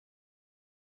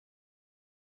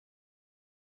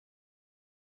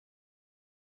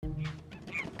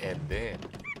And then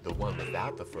the one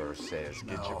without the fur says,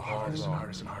 get your paws off.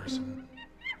 Hardison.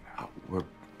 We're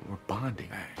bonding.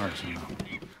 Hey, Hardison, no.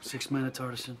 6 minutes,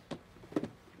 Hardison.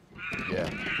 Yeah.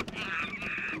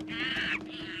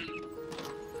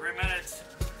 3 minutes.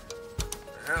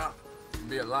 Yeah, it'd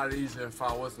be a lot easier if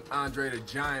I wasn't Andre the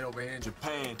Giant over here in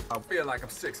Japan. I feel like I'm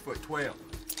 6'12".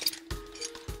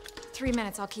 3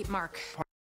 minutes, I'll keep Mark.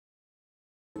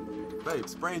 Babe,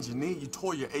 sprained your knee, you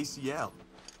tore your ACL.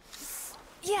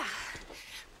 Yeah,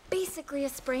 basically a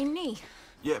sprained knee.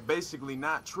 Yeah, basically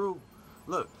not true.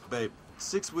 Look, babe,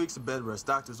 6 weeks of bed rest,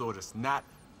 doctor's orders, not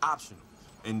optional.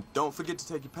 And don't forget to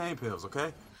take your pain pills,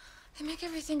 okay? They make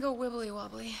everything go wibbly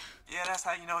wobbly. Yeah, that's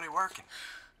how you know they're working.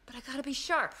 But I gotta be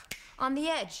sharp, on the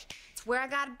edge. It's where I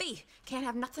gotta be. Can't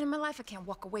have nothing in my life I can't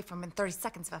walk away from in 30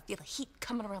 seconds if I feel the heat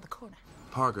coming around the corner.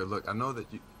 Parker, look, I know that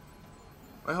you...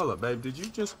 Wait, hold up, babe. Did you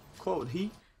just quote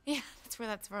Heat? Yeah, that's where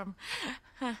that's from.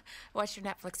 Watched your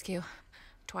Netflix queue.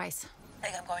 Twice. I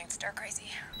think I'm going stir crazy.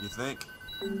 You think?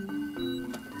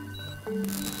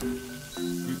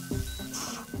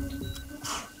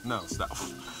 No, stop.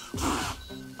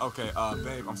 Okay,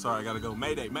 babe, I'm sorry, I gotta go.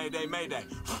 Mayday, mayday, mayday.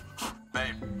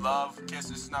 Babe, love,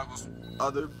 kisses, snuggles,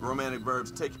 other romantic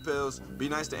verbs. Take your pills, be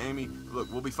nice to Amy.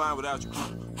 Look, we'll be fine without you.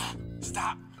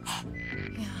 Stop.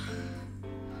 Yeah.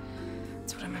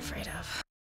 That's what I'm afraid of.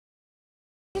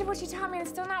 I did what you taught me and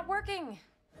it's still not working.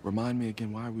 Remind me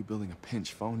again, why are we building a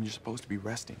pinch phone? You're supposed to be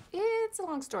resting. It's a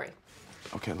long story.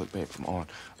 Okay, look, babe, I'm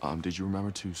on. Did you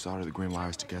remember to solder the green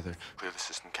wires together, clear the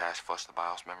system cache, flush the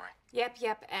BIOS memory?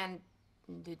 Yep, and...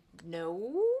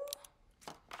 no?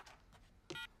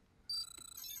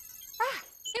 Ah,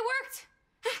 it worked!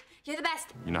 You're the best.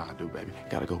 You know how I do, baby.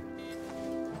 Gotta go.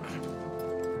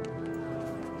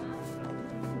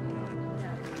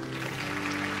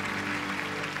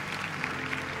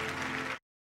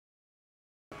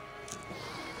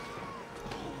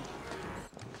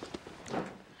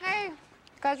 Hey,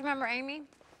 you guys remember Amy?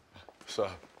 What's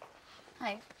up?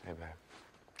 Hi. Hey, babe.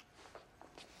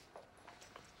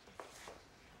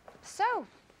 So,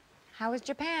 how was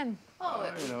Japan?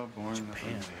 Oh, You know, boring.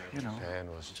 Japan. You know.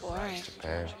 Japan was boring.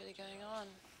 Japan. What's really going on?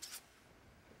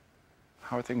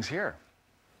 How are things here?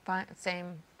 Fine,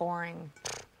 same, boring.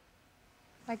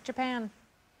 Like Japan.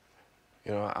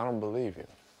 You know, I don't believe you.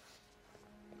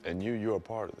 And you're a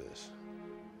part of this.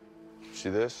 See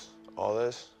this? All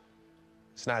this?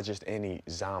 It's not just any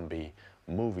zombie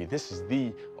movie. This is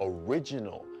the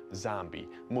original zombie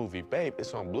movie. Babe,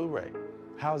 it's on Blu-ray.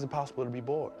 How is it possible to be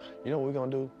bored? You know what we're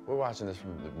gonna do? We're watching this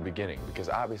from the beginning because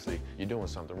obviously you're doing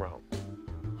something wrong.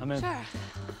 I'm in. Sure.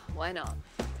 Why not?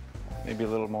 Maybe a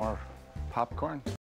little more popcorn?